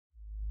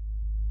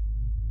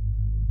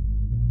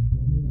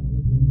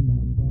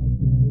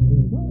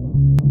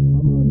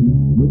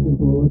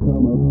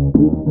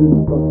I'm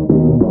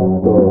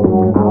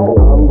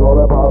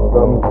gonna pop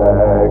some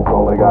tags.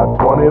 Only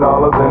got $20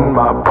 in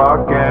my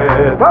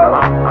pocket.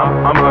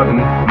 I'm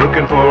hunting,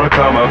 looking for a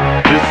come up.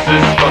 This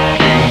is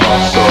fucking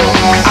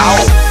awesome.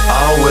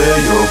 I'll wear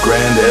your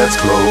granddad's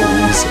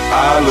clothes.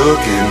 I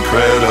look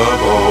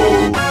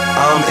incredible.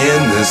 I'm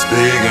in this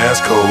big ass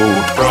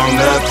coat from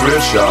that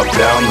thrift shop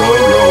down the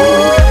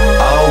road.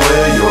 I'll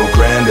wear your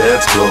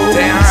granddad's clothes.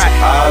 Damn right.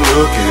 I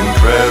look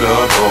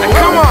incredible. Hey,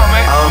 come on,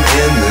 man. I'm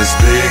in this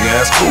big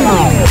ass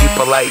coat.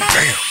 People like,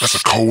 damn, that's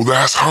a cold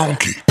ass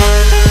honky.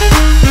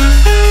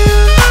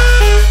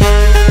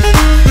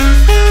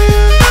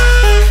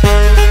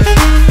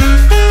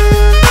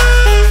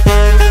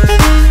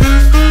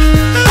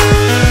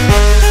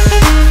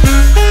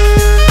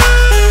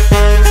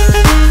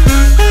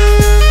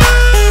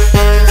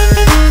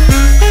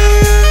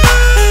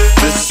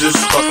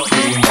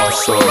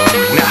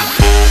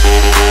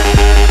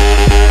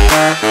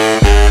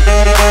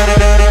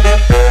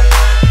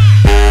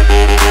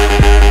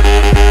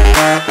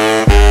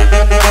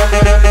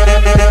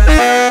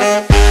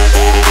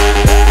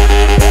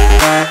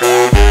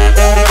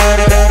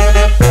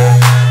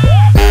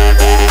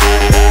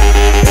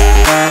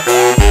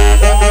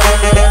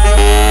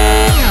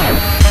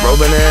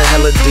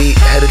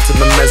 Headed to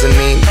the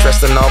mezzanine,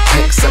 dressed in all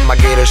pink, set my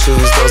gator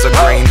shoes, those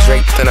are green,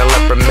 draped in a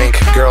leopard mink.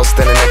 Girl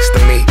standing next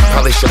to me,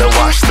 probably should've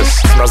washed this.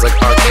 Smells like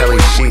R. Kelly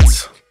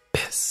sheets.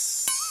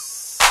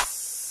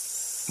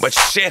 But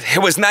shit,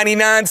 it was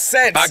 99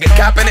 cents. I get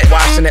copping it,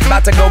 washing it,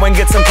 about to go and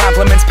get some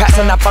compliments,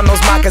 passing up on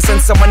those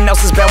moccasins. Someone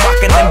else has been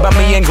walking in,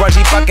 bummy and grungy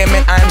fucking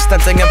man. I am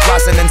stunting and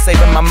flossing and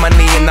saving my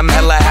money, and I'm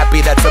hella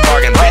happy that's a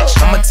bargain, bitch.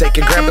 I'ma take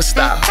your grandpa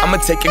style, I'ma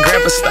take your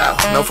grandpa style.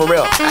 No, for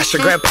real, ask your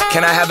grandpa,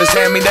 can I have his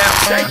hand-me-down?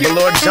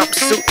 Velour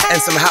jumpsuit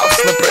and some house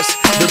slippers,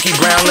 Dookie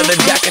brown leather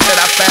jacket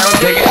that I found,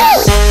 dig it.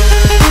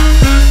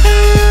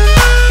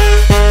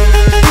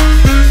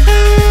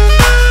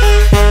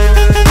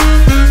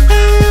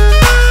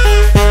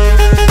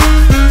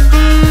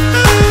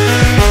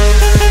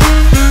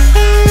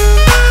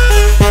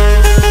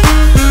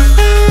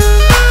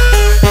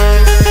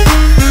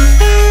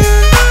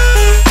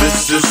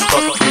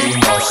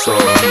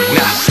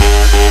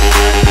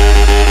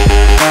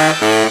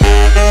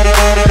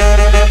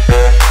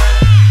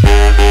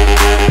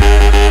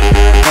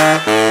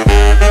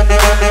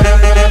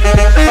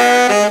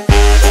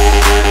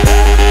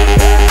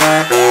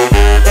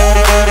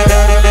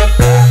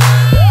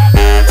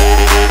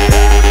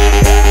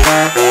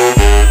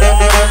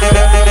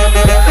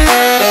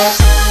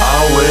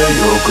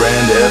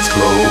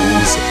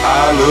 Clothes,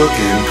 I look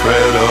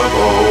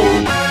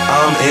incredible.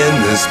 I'm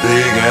in this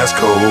big ass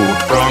coat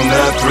from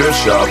that thrift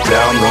shop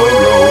down the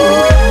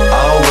road.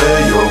 I'll wear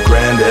your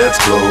granddad's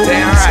clothes.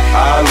 Damn right.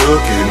 I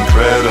look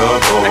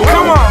incredible. Hey,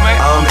 come on, man.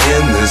 I'm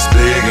in this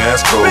big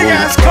ass coat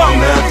from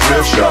that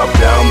thrift shop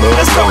down the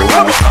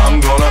road.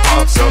 I'm gonna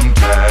pop some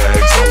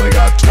tags. Only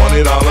got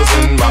 $20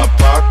 in my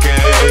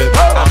pocket.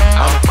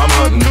 I'm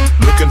hunting,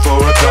 looking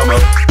for a come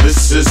up.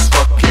 This is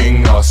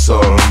fucking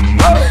awesome.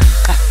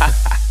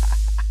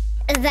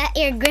 Is that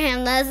your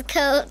grandma's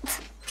coat?